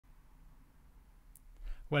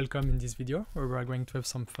Welcome in this video where we are going to have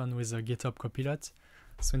some fun with GitHub Copilot.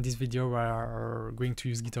 So in this video we are going to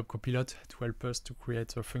use GitHub Copilot to help us to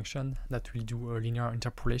create a function that will do a linear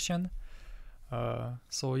interpolation.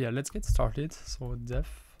 So yeah, let's get started. So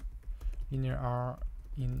def linear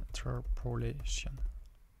interpolation.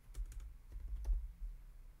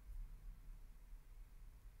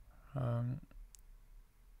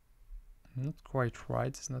 Not quite right,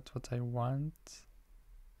 it's not what I want.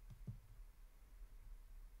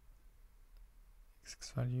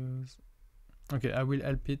 X values. Okay, I will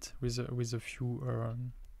help it with a few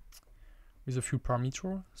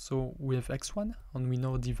parameters. So we have x1 and we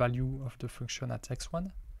know the value of the function at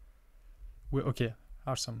x1. Okay,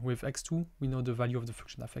 awesome. We have x2, we know the value of the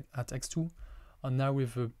function at x2, and now we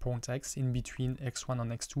have a point x in between x1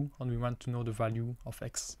 and x2, and we want to know the value of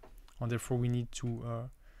x, and therefore we need to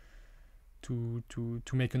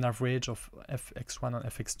make an average of fx1 and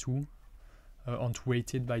fx2 and to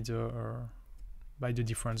weight it by the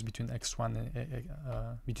difference between x1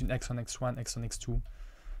 between x on x1, x on x2.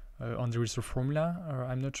 And there is a formula.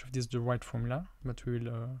 I'm not sure if this is the right formula, but we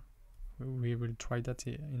will try that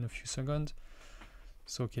in a few seconds.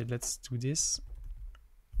 So okay, let's do this.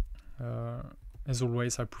 As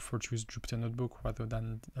always, I prefer to use Jupyter Notebook rather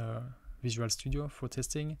than Visual Studio for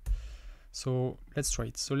testing. So let's try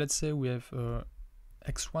it. So let's say we have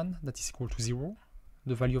x1 that is equal to 0.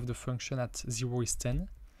 The value of the function at 0 is 10.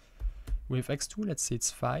 We have x2, let's say it's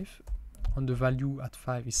 5, and the value at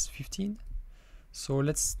 5 is 15. So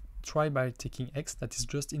let's try by taking x that is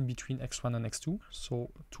just in between x1 and x2, so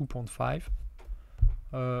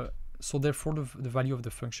 2.5. So therefore the value of the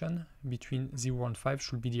function between 0 and 5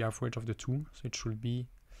 should be the average of the two, so it should be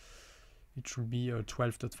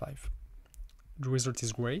 12.5. The result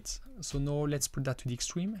is great. So now let's put that to the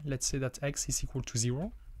extreme. Let's say that x is equal to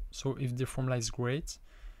 0. So if the formula is great,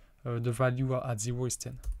 the value at 0 is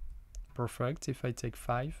 10. Perfect. If I take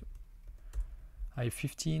 5, I have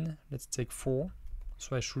 15. Let's take 4.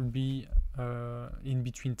 So I should be in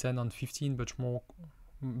between 10 and 15, but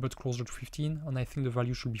closer to 15. And I think the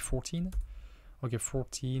value should be 14. Okay,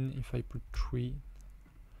 14. If I put 3,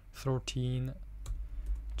 13,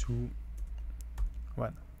 2,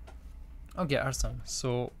 1. Okay, awesome.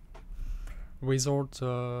 So without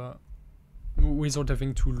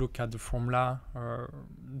having to look at the formula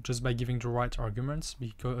just by giving the right arguments,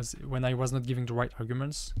 because when I was not giving the right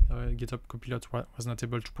arguments, GitHub Copilot was not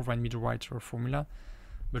able to provide me the right formula,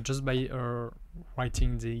 but just by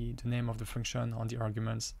writing the name of the function on the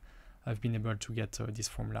arguments, I've been able to get this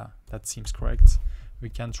formula. That seems correct. We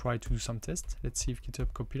can try to do some tests. Let's see if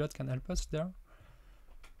GitHub Copilot can help us there.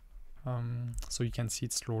 So you can see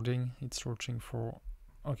it's loading. It's searching for...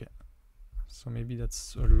 Okay, so maybe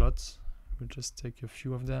that's a lot. We'll just take a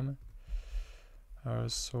few of them.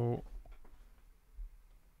 So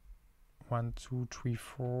 1, 2, 3,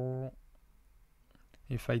 4.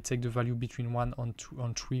 If I take the value between 1 and 2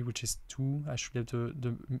 and 3, which is 2, I should have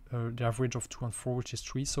the average of 2 and 4, which is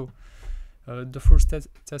 3. So the first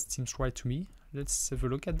test seems right to me. Let's have a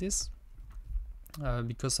look at this.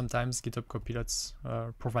 Because sometimes GitHub Copilots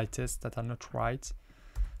provide tests that are not right.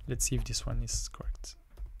 Let's see if this one is correct.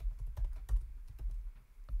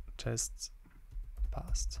 Test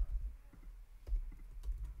passed.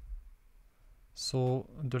 So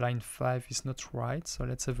the line 5 is not right, so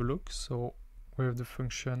let's have a look. So we have the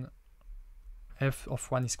function f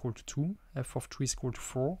of 1 is equal to 2, f of 3 is equal to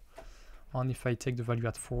 4, and if I take the value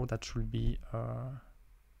at 4, that should be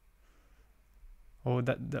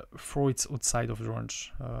the 4 it's outside of the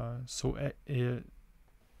range. So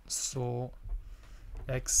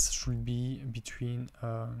x should be between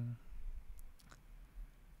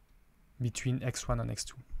x1 and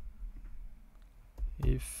x2.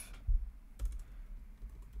 If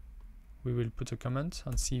we will put a comment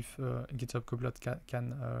and see if GitHub Copilot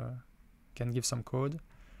can give some code.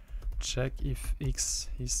 Check if x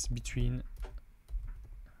is between.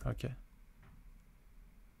 Okay,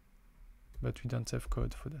 but we don't have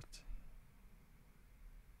code for that.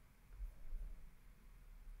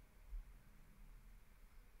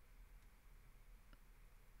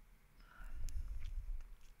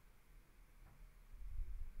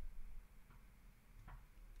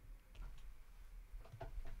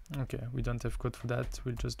 Okay, we don't have code for that.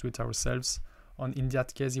 We'll just do it ourselves. And in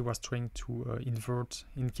that case, he was trying to invert.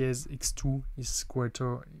 In case x2 is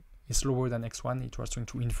lower than x1, it was trying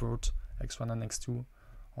to invert x1 and x2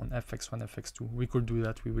 on fx1, fx2. We could do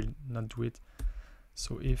that. We will not do it.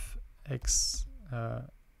 So if x... oh,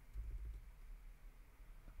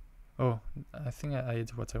 I think I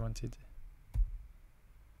did what I wanted.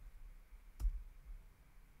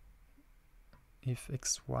 if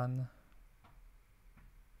x1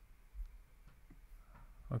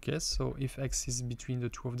 Okay, so if x is between the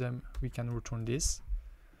two of them, we can return this.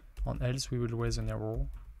 On else, we will raise an error.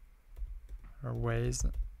 Raise,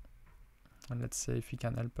 and let's say if he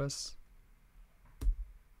can help us.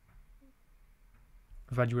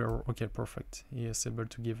 Value error. Okay, perfect. He is able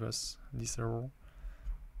to give us this error.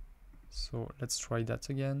 So let's try that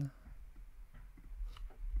again.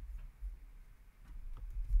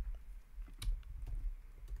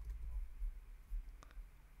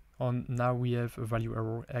 Now we have a value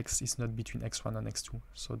error. X is not between x1 and x2.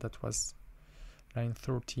 So that was line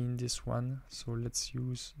 13, this one. So let's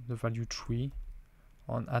use the value 3.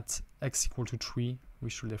 At x equal to 3, we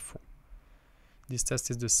should have 4. This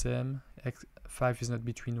test is the same. 5 is not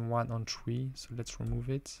between 1 and 3, so let's remove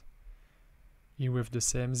it. Here we have the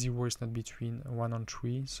same. 0 is not between 1 and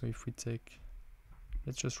 3, so if we take,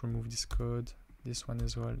 let's just remove this code, this one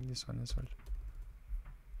as well, this one as well.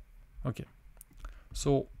 Okay,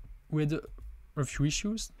 so we had a few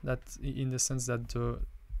issues, that in the sense that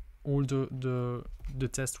all the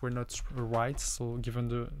tests were not right. So given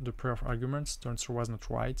the pair of arguments, the answer was not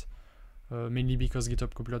right, mainly because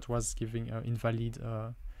GitHub Copilot was giving invalid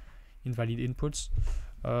inputs.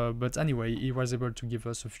 But anyway, he was able to give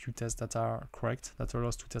us a few tests that are correct, that allow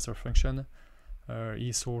us to test our function.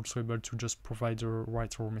 He's also able to just provide the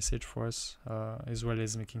right error message for us, as well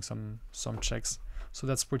as making some checks. So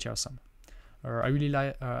that's pretty awesome. I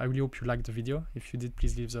really hope you liked the video. If you did,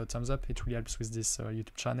 please leave the thumbs up. It really helps with this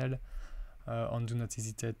YouTube channel. And do not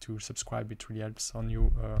hesitate to subscribe. It really helps. On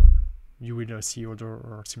you will see other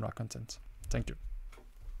or similar content. Thank you.